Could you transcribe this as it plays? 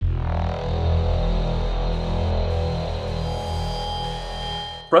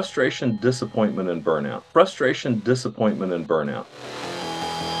Frustration, disappointment, and burnout. Frustration, disappointment, and burnout.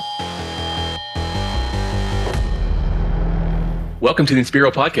 Welcome to the Inspiro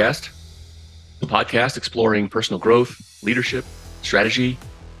Podcast, the podcast exploring personal growth, leadership, strategy,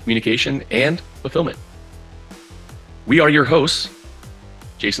 communication, and fulfillment. We are your hosts,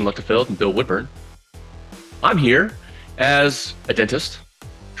 Jason Luchtefeld and Bill Woodburn. I'm here as a dentist,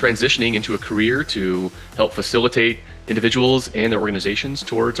 transitioning into a career to help facilitate individuals and their organizations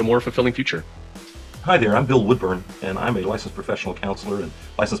towards a more fulfilling future. Hi there, I'm Bill Woodburn, and I'm a licensed professional counselor and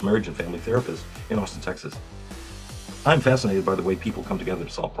licensed marriage and family therapist in Austin, Texas. I'm fascinated by the way people come together to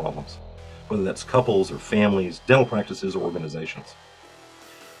solve problems, whether that's couples or families, dental practices, or organizations.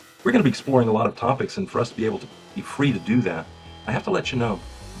 We're going to be exploring a lot of topics, and for us to be able to be free to do that, I have to let you know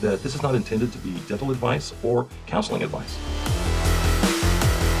that this is not intended to be dental advice or counseling advice.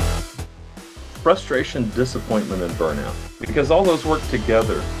 Frustration, disappointment, and burnout. Because all those work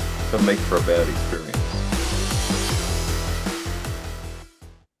together to make for a bad experience.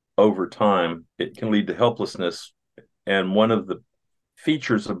 Over time, it can lead to helplessness. And one of the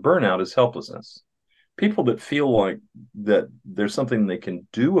features of burnout is helplessness. People that feel like that there's something they can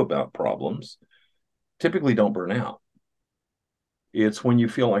do about problems typically don't burn out. It's when you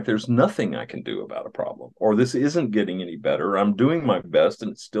feel like there's nothing I can do about a problem, or this isn't getting any better. I'm doing my best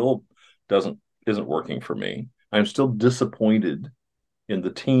and it still isn't working for me. I'm still disappointed in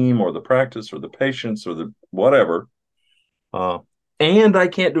the team or the practice or the patients or the whatever. And I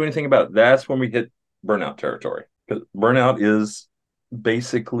can't do anything about it. That's when we hit burnout territory. Because burnout is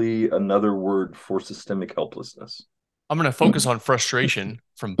basically another word for systemic helplessness. I'm going to focus on frustration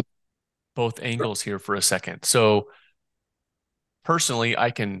from both angles here for a second. So personally,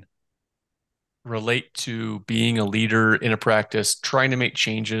 I can relate to being a leader in a practice, trying to make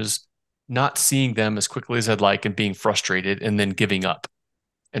changes, not seeing them as quickly as I'd like and being frustrated and then giving up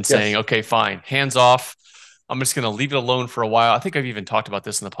and saying, okay, fine, hands off. I'm just going to leave it alone for a while. I think I've even talked about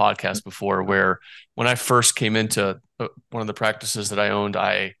this in the podcast before, where when I first came into one of the practices that I owned,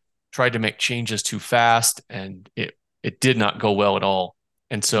 I tried to make changes too fast and it did not go well at all.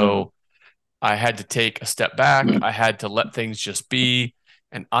 And so I had to take a step back. I had to let things just be,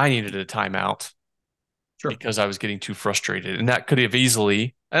 and I needed a timeout because I was getting too frustrated. And that could have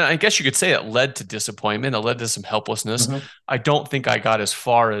easily, and I guess you could say it led to disappointment. It led to some helplessness. I don't think I got as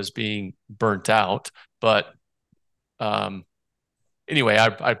far as being burnt out, but anyway,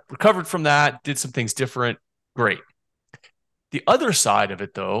 I recovered from that, did some things different. Great. The other side of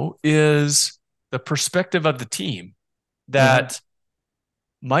it, though, is the perspective of the team that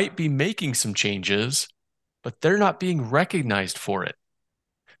might be making some changes, but they're not being recognized for it.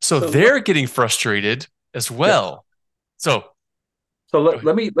 So they're getting frustrated as well. So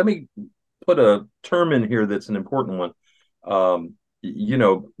let me put a term in here that's an important one.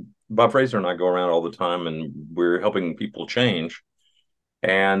 Bob Fraser and I go around all the time, and we're helping people change.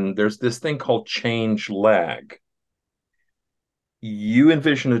 And there's this thing called change lag. You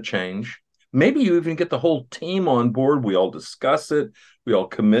envision a change. Maybe you even get the whole team on board. We all discuss it. We all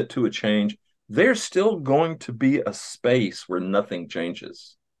commit to a change. There's still going to be a space where nothing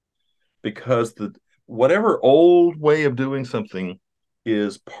changes, because whatever old way of doing something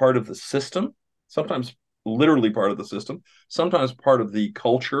is part of the system, sometimes literally part of the system, sometimes part of the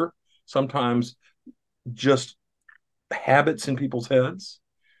culture, sometimes just habits in people's heads.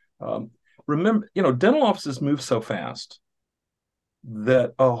 Remember, dental offices move so fast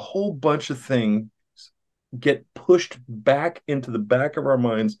that a whole bunch of things get pushed back into the back of our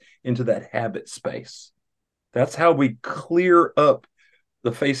minds into that habit space. That's how we clear up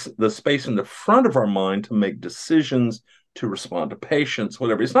the space in the front of our mind to make decisions, to respond to patients,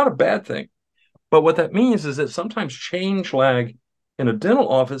 whatever. It's not a bad thing. But what that means is that sometimes change lag in a dental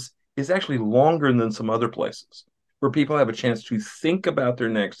office is actually longer than some other places, where people have a chance to think about their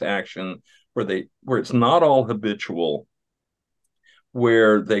next action, where it's not all habitual,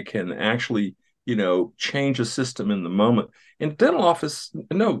 where they can actually, change a system in the moment. In dental office,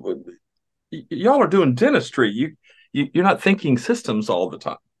 no, y'all are doing dentistry. You're not thinking systems all the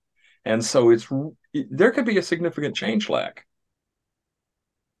time. And so there could be a significant change lag.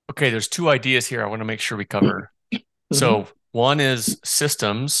 Okay, there's two ideas here I want to make sure we cover. So one is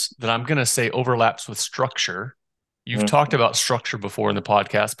systems that I'm going to say overlaps with structure. You've talked about structure before in the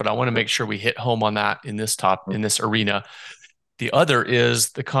podcast, but I want to make sure we hit home on that in this arena. The other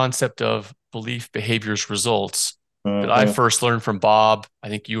is the concept of belief, behaviors, results that I first learned from Bob. I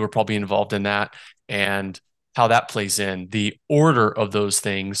think you were probably involved in that, and how that plays in, the order of those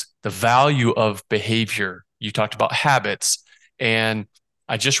things, the value of behavior. You talked about habits, and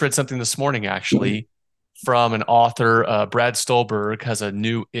I just read something this morning, actually. from an author. Brad Stolberg has a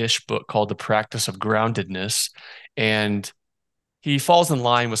new-ish book called The Practice of Groundedness. And he falls in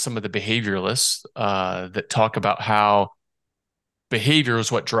line with some of the behavioralists that talk about how behavior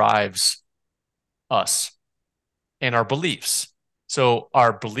is what drives us and our beliefs. So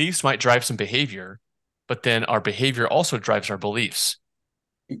our beliefs might drive some behavior, but then our behavior also drives our beliefs.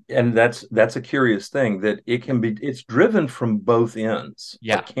 And that's a curious thing, that it's driven from both ends.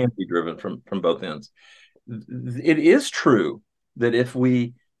 Yeah. It can be driven from both ends. It is true that if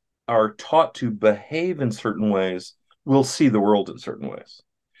we are taught to behave in certain ways, we'll see the world in certain ways.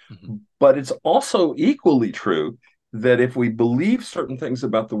 Mm-hmm. But it's also equally true that if we believe certain things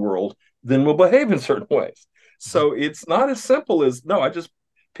about the world, then we'll behave in certain ways. So it's not as simple as, no, I just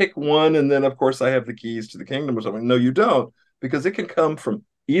pick one and then, of course, I have the keys to the kingdom or something. No, you don't, because it can come from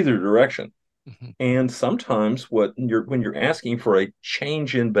either direction. Mm-hmm. And sometimes when you're asking for a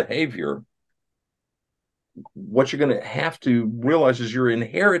change in behavior, what you're going to have to realize is you're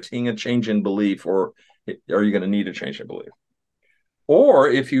inheriting a change in belief, or are you going to need a change in belief? Or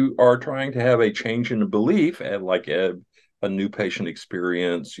if you are trying to have a change in belief, like a new patient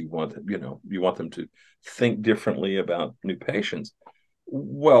experience, you want them to think differently about new patients.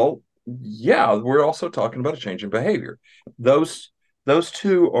 Well, yeah, we're also talking about a change in behavior. Those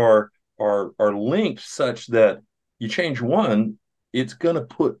two are linked such that you change one, it's going to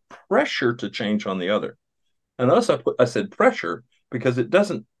put pressure to change on the other. And thus I said pressure because it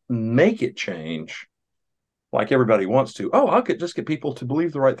doesn't make it change like everybody wants to. Oh, I could just get people to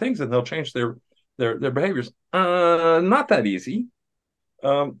believe the right things and they'll change their behaviors. Not that easy,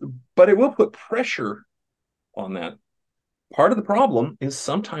 but it will put pressure on that. Part of the problem is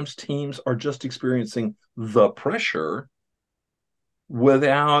sometimes teams are just experiencing the pressure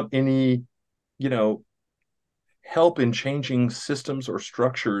without any, help in changing systems or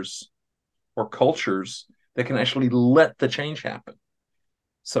structures or cultures that can actually let the change happen.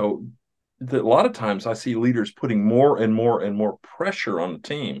 So a lot of times I see leaders putting more and more and more pressure on the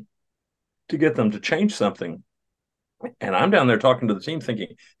team to get them to change something. And I'm down there talking to the team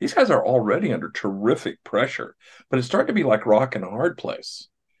thinking, these guys are already under terrific pressure, but it's starting to be like rock in a hard place.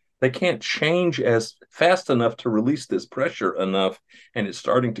 They can't change as fast enough to release this pressure enough, and it's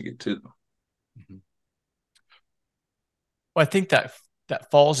starting to get to them. Mm-hmm. Well, I think that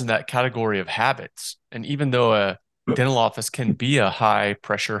falls in that category of habits. And even though a dental office can be a high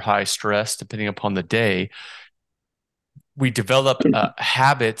pressure, high stress, depending upon the day, we develop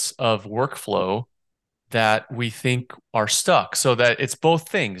habits of workflow that we think are stuck, so that it's both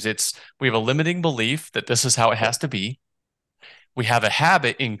things. We have a limiting belief that this is how it has to be. We have a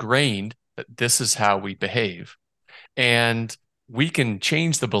habit ingrained that this is how we behave. And we can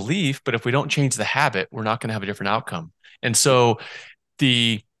change the belief, but if we don't change the habit, we're not going to have a different outcome. And so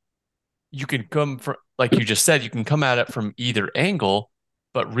you can come from, like you just said, you can come at it from either angle,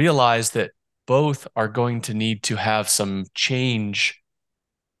 but realize that both are going to need to have some change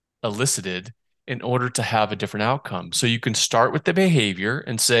elicited in order to have a different outcome. So you can start with the behavior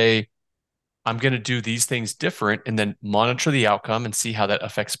and say, I'm going to do these things different, and then monitor the outcome and see how that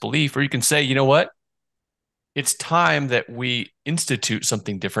affects belief. Or you can say, you know what? It's time that we institute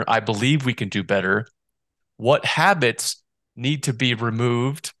something different. I believe we can do better. What habits need to be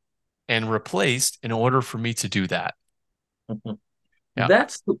removed and replaced in order for me to do that? Mm-hmm. Yeah.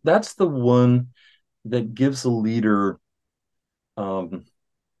 That's the one that gives a leader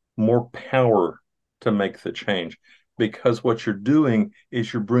more power to make the change, because what you're doing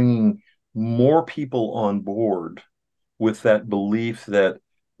is you're bringing more people on board with that belief that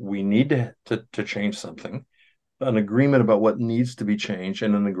we need to change something, an agreement about what needs to be changed,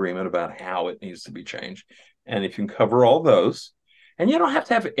 and an agreement about how it needs to be changed. And if you can cover all those, and you don't have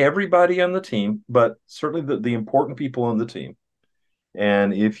to have everybody on the team, but certainly the important people on the team.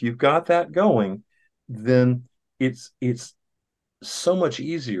 And if you've got that going, then it's so much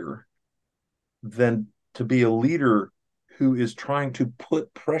easier than to be a leader who is trying to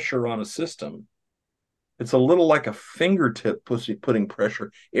put pressure on a system. It's a little like a fingertip putting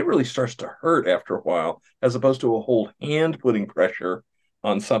pressure. It really starts to hurt after a while, as opposed to a whole hand putting pressure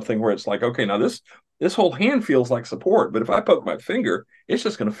on something where it's like, okay, now this whole hand feels like support, but if I poke my finger, it's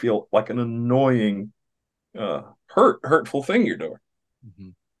just going to feel like an annoying, hurtful thing you're doing. Mm-hmm.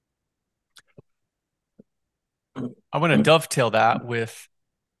 I want to dovetail that with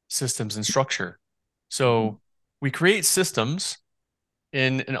systems and structure. So we create systems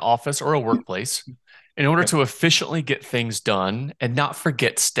in an office or a workplace in order to efficiently get things done and not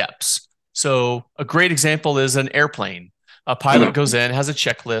forget steps. So a great example is an airplane. A pilot goes in, has a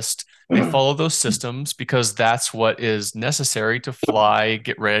checklist, They follow those systems because that's what is necessary to fly,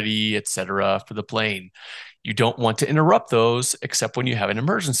 get ready, etc. for the plane. You don't want to interrupt those except when you have an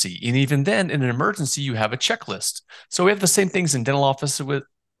emergency. And even then, in an emergency, you have a checklist. So we have the same things in dental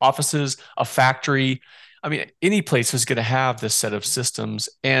offices, a factory. I mean, any place is going to have this set of systems.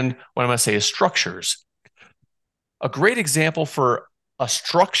 And what I'm going to say is structures. A great example for a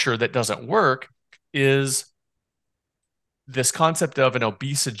structure that doesn't work is this concept of an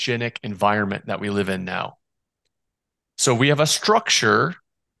obesogenic environment that we live in now. So we have a structure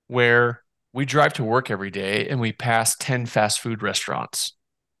where we drive to work every day and we pass 10 fast food restaurants.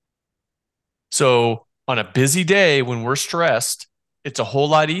 So on a busy day when we're stressed, it's a whole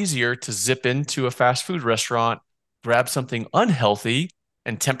lot easier to zip into a fast food restaurant, grab something unhealthy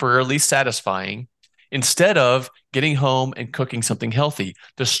and temporarily satisfying instead of getting home and cooking something healthy.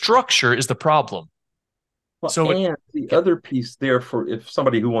 The structure is the problem. Well, So and the other piece there for if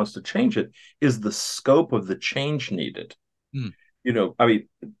somebody who wants to change it is the scope of the change needed. I mean,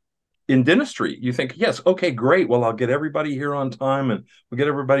 in dentistry, you think, yes, okay, great. Well, I'll get everybody here on time and we'll get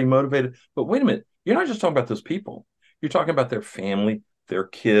everybody motivated. But wait a minute, you're not just talking about those people. You're talking about their family, their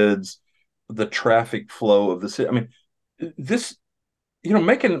kids, the traffic flow of the city. I mean, this,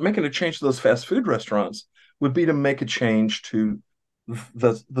 making a change to those fast food restaurants would be to make a change to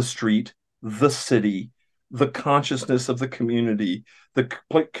the street, the city, the consciousness of the community, the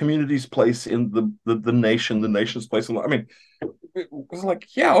community's place in the nation, the nation's place in. I mean, it was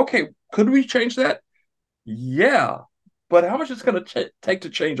like, yeah, okay, could we change that? Yeah, but how much is it going to take to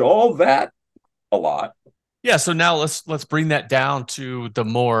change all that? A lot. Yeah, so now let's bring that down to the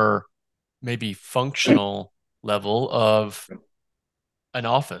more maybe functional level of an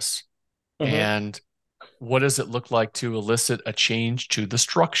office. And what does it look like to elicit a change to the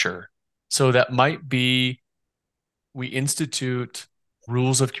structure? So that might be we institute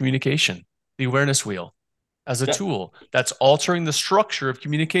rules of communication, the awareness wheel as a tool that's altering the structure of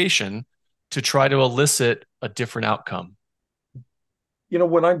communication to try to elicit a different outcome.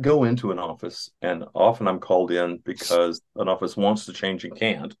 When I go into an office, and often I'm called in because an office wants to change and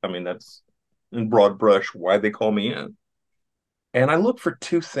can't. I mean, that's in broad brush why they call me in. And I look for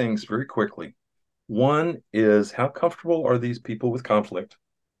two things very quickly. One is how comfortable are these people with conflict?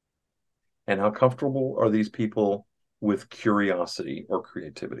 And how comfortable are these people with curiosity or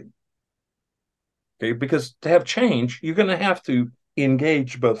creativity? Okay, because to have change, you're going to have to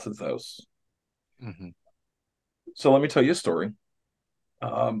engage both of those. So let me tell you a story.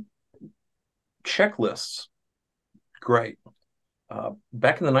 Checklists, great.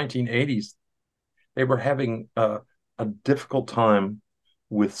 Back in the 1980s, they were having a difficult time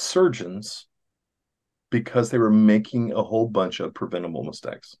with surgeons because they were making a whole bunch of preventable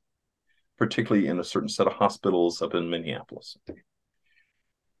mistakes, particularly in a certain set of hospitals up in Minneapolis.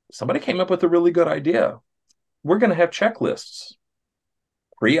 Somebody came up with a really good idea. We're going to have checklists,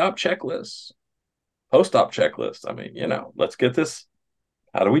 pre-op checklists, post-op checklists. I mean, let's get this.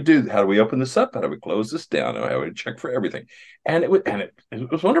 How do we open this up? How do we close this down? How do we check for everything? And it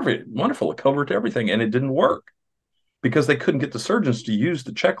was wonderful. It covered everything, and it didn't work because they couldn't get the surgeons to use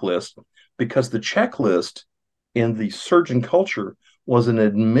the checklist, because the checklist in the surgeon culture was an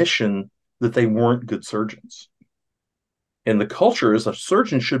admission that they weren't good surgeons. And the culture is a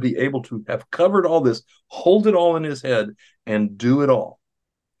surgeon should be able to have covered all this, hold it all in his head, and do it all.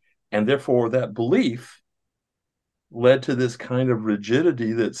 And therefore, that belief led to this kind of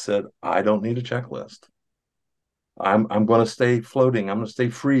rigidity that said, I don't need a checklist. I'm going to stay floating. I'm going to stay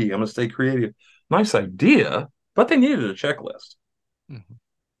free. I'm going to stay creative. Nice idea, but they needed a checklist.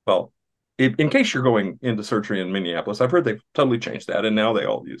 Well, in case you're going into surgery in Minneapolis, I've heard they've totally changed that, and now they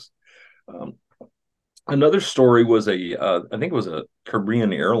all use. Another story was I think it was a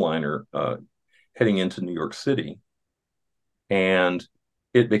Korean airliner heading into New York City, and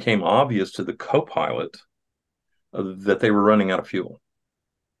it became obvious to the co-pilot that they were running out of fuel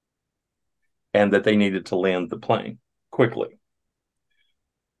and that they needed to land the plane quickly.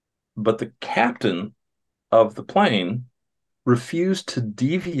 But the captain of the plane refused to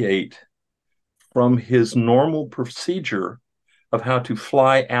deviate from his normal procedure of how to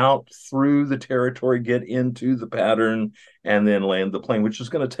fly out through the territory, get into the pattern, and then land the plane, which is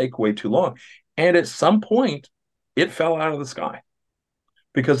going to take way too long. And at some point, it fell out of the sky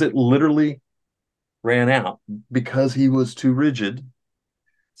because it literally ran out because he was too rigid.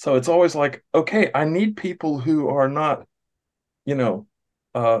 So it's always like, okay, I need people who are not,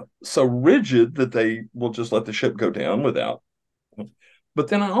 so rigid that they will just let the ship go down without. But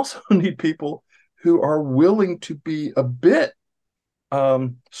then I also need people who are willing to be a bit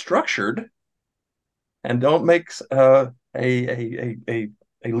structured and don't make a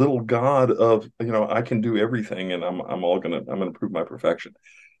a little god of, I can do everything and I'm gonna prove my perfection.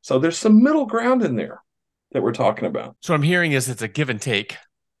 So there's some middle ground in there that we're talking about. So what I'm hearing is it's a give and take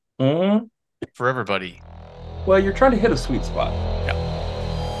Mm-hmm. for everybody. Well, you're trying to hit a sweet spot. Yeah.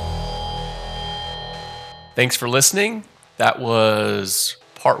 Thanks for listening. That was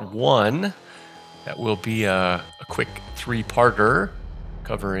part 1. That will be a quick 3-parter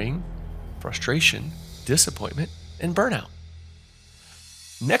covering frustration, disappointment, and burnout.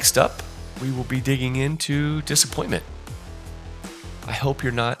 Next up, we will be digging into disappointment. I hope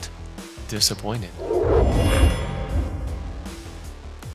you're not disappointed.